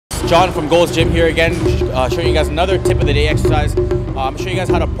John from Gold's Gym here again, showing you guys another tip of the day exercise. I'm showing you guys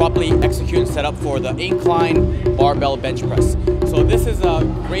how to properly execute and set up for the incline barbell bench press. So this is a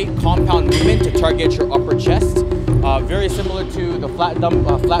great compound movement to target your upper chest. Very similar to the flat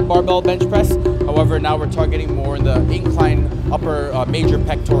barbell bench press. However, now we're targeting more in the incline upper major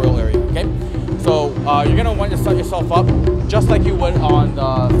pectoral area. Okay, so you're gonna want to set yourself up just like you would on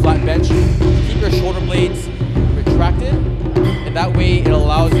the flat bench. Keep your shoulder blades retracted, and that way it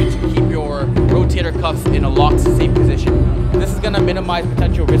allows you to keep your rotator cuffs in a locked, safe position. This is going to minimize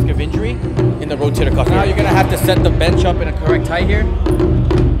potential risk of injury in the rotator cuff. Now you're going to have to set the bench up in a correct height here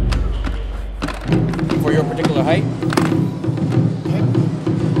for your particular height.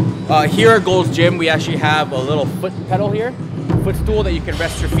 Here at Gold's Gym, we actually have a little foot pedal here, footstool that you can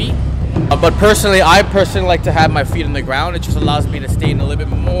rest your feet. But I personally like to have my feet on the ground. It just allows me to stay in a little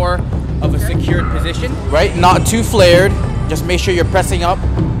bit more of a secured position, right? Not too flared. Just make sure you're pressing up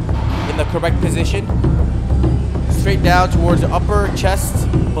in the correct position. Straight down towards the upper chest,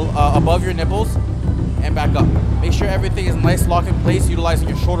 above your nipples, and back up. Make sure everything is nice, locked in place, utilizing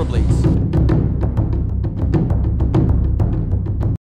your shoulder blades.